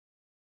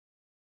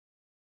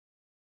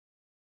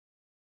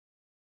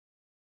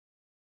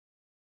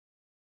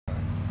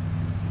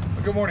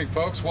Good morning,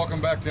 folks. Welcome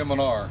back to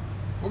M&R.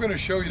 We're going to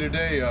show you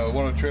today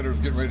one of the trailers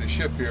getting ready to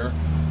ship here.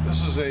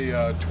 This is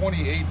a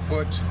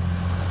 28-foot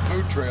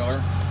food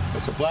trailer.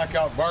 It's a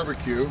Blackout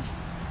BBQ.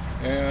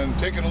 And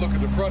taking a look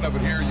at the front of it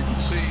here, you can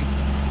see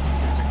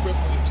it's equipped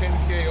with a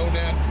 10K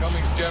Onan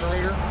Cummins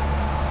generator.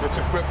 It's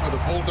equipped with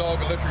a Bulldog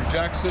electric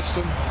jack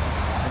system,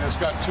 and it's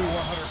got two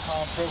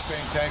 100-pound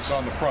propane tanks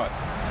on the front.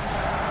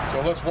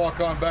 So let's walk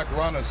on back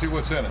around and see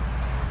what's in it.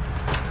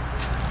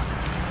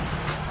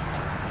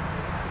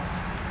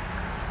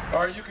 All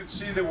right, you can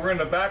see that we're in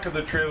the back of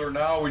the trailer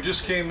now. We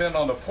just came in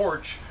on the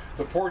porch.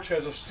 The porch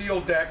has a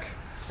steel deck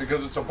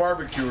because it's a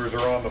barbecuers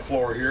are on the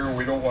floor here, and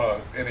we don't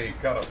want any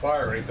kind of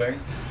fire or anything.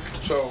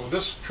 So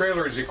this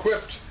trailer is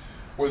equipped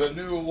with a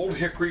new Old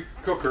Hickory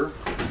cooker,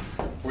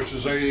 which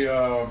is it's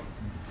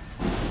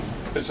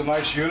a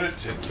nice unit.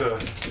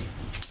 It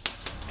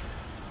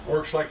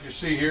works like you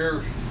see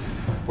here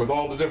with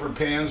all the different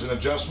pans and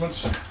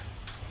adjustments.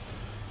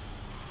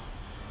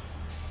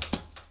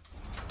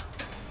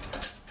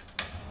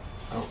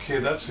 Okay,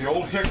 that's the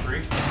Old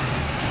Hickory.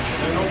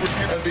 And then over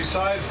here, and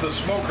besides the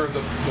smoker,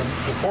 the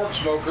pork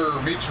smoker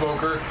or meat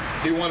smoker,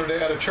 he wanted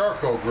to add a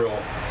charcoal grill.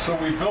 So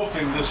we built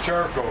him this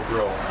charcoal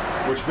grill,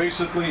 which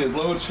basically it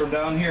loads from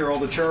down here, all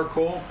the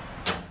charcoal,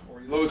 or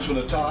he loads from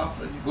the top,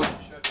 and you go and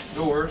shut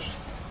your doors,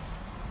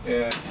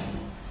 and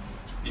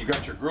you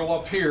got your grill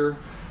up here,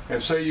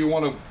 and say you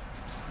want to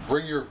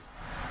bring your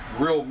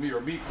grill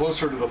or meat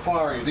closer to the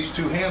fire, these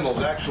two handles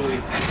actually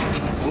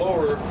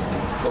lower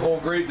the whole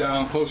grate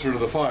down closer to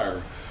the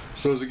fire.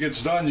 So as it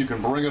gets done, you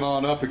can bring it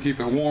on up and keep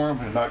it warm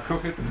and not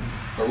cook it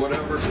or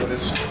whatever. But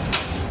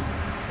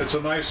it's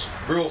a nice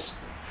grill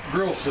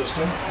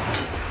system.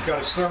 It's got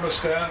its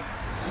thermostat,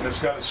 and it's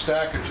got its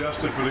stack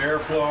adjusted for the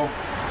airflow.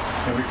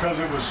 And because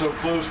it was so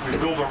close, we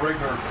built a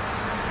regular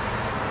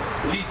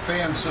heat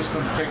fan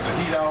system to take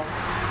the heat out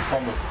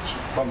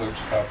from the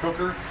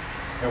cooker.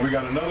 And we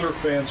got another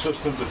fan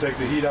system to take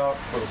the heat out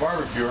for the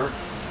barbecuer.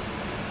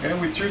 And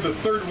we threw the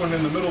third one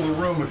in the middle of the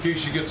room in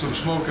case you get some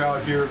smoke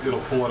out here, it'll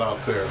pull it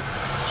out there.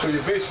 So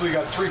you basically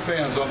got three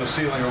fans on the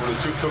ceiling over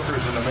the two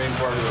cookers in the main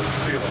part of the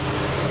ceiling.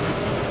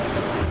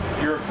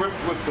 You're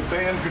equipped with the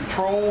fan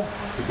control.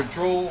 The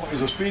control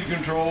is a speed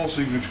control,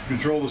 so you can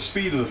control the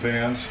speed of the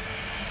fans.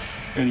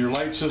 And your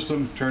light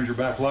system turns your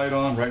back light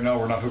on. Right now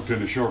we're not hooked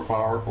into shore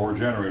power or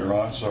generator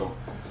on, so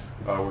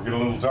we're getting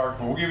a little dark,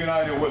 but we'll give you an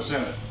idea of what's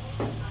in it.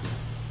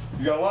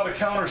 You got a lot of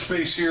counter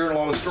space here and a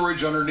lot of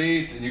storage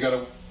underneath, and you got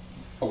a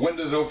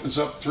window that opens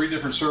up, three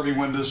different serving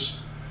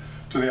windows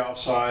to the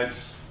outside.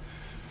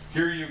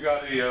 Here you've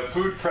got a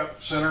food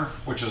prep center,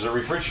 which is a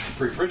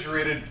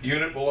refrigerated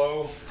unit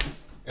below,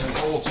 and it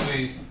holds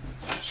the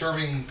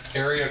serving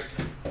area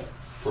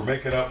for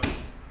making up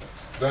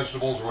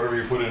vegetables or whatever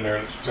you put in there.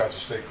 It has to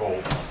stay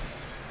cold.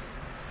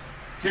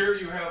 Here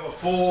you have a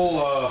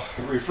full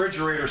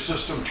refrigerator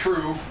system,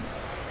 true.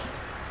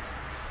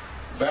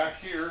 Back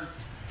here,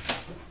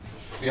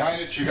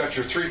 behind it, you got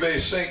your 3-bay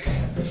sink.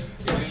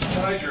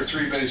 Inside your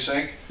 3-bay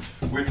sink,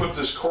 we put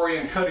this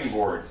Corian cutting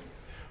board.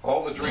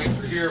 All the drains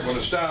are here. When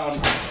it's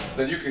down,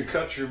 then you can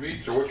cut your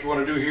meat or what you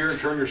want to do here and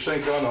turn your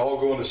sink on. They'll all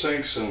go into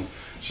sinks, and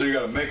so you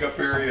got a makeup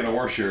area and a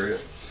wash area.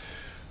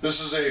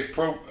 This is a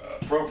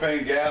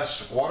propane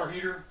gas water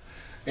heater,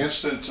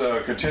 instant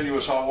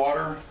continuous hot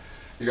water.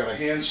 You got a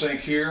hand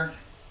sink here,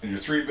 and your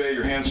 3-bay,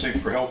 your hand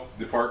sink for health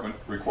department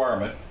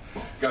requirement.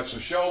 Got some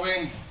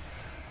shelving.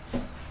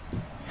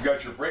 You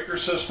got your breaker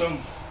system,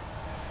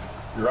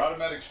 your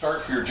automatic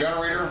start for your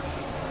generator,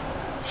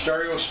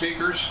 stereo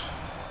speakers,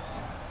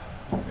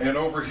 and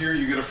over here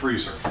you get a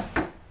freezer.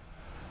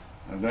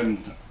 And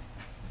then,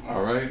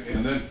 all right,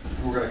 and then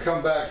we're going to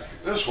come back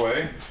this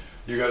way.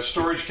 You got a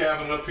storage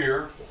cabinet up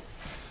here.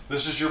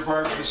 This is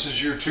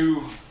your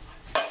two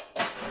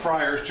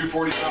fryers, two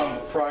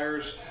 40-pound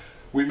fryers.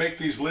 We make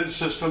these lid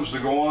systems to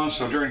go on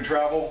so during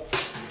travel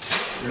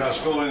you're not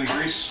spilling any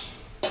grease.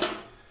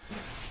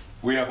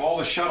 We have all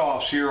the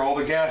shutoffs here, all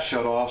the gas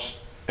shutoffs.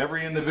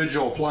 Every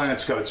individual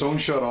appliance got its own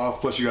shutoff,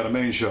 plus you got a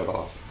main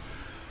shutoff.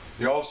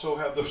 You also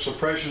have the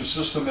suppression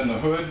system in the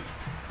hood,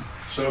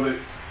 so that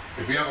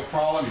if you have a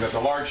problem, you got the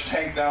large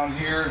tank down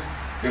here,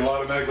 it'll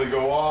automatically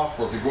go off,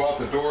 or if you go out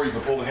the door, you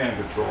can pull the hand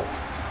control.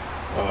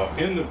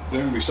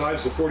 Then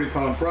besides the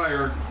 40-pound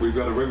fryer, we've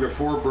got a regular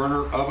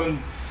 4-burner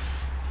oven,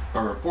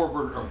 or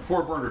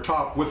 4-burner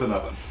top with an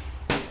oven.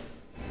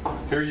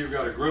 Here you've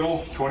got a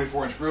griddle,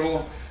 24-inch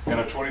griddle, and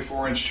a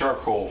 24-inch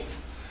charcoal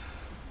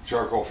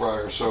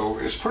fryer. So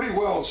it's pretty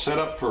well set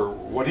up for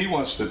what he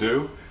wants to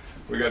do.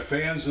 We got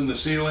fans in the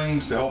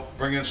ceilings to help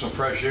bring in some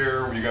fresh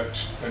air. You got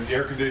an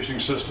air conditioning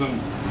system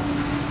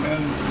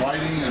and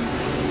lighting,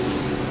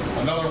 and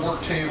another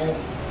work table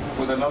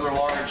with another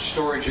large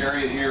storage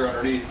area here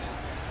underneath,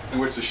 in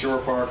which the shore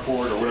power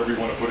cord or whatever you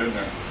want to put in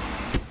there.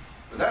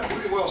 But that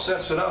pretty well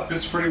sets it up.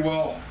 It's pretty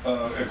well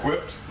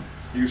equipped.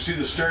 You can see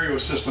the stereo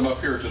system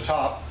up here at the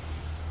top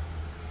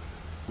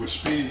with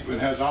speed. It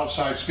has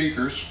outside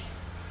speakers,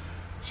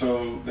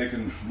 so they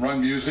can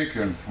run music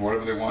and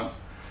whatever they want.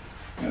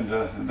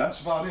 And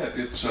that's about it.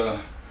 It's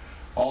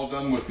all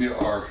done with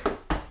our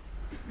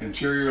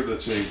interior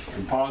that's a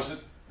composite,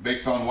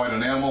 baked on white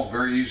enamel,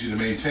 very easy to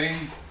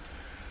maintain.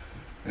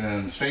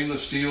 And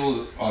stainless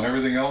steel on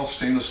everything else,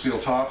 stainless steel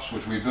tops,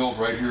 which we build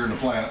right here in the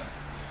plant.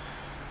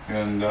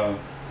 And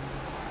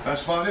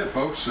that's about it,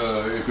 folks.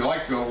 If you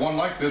like one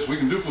like this, we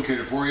can duplicate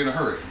it for you in a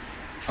hurry.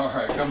 All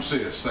right, come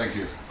see us. Thank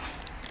you.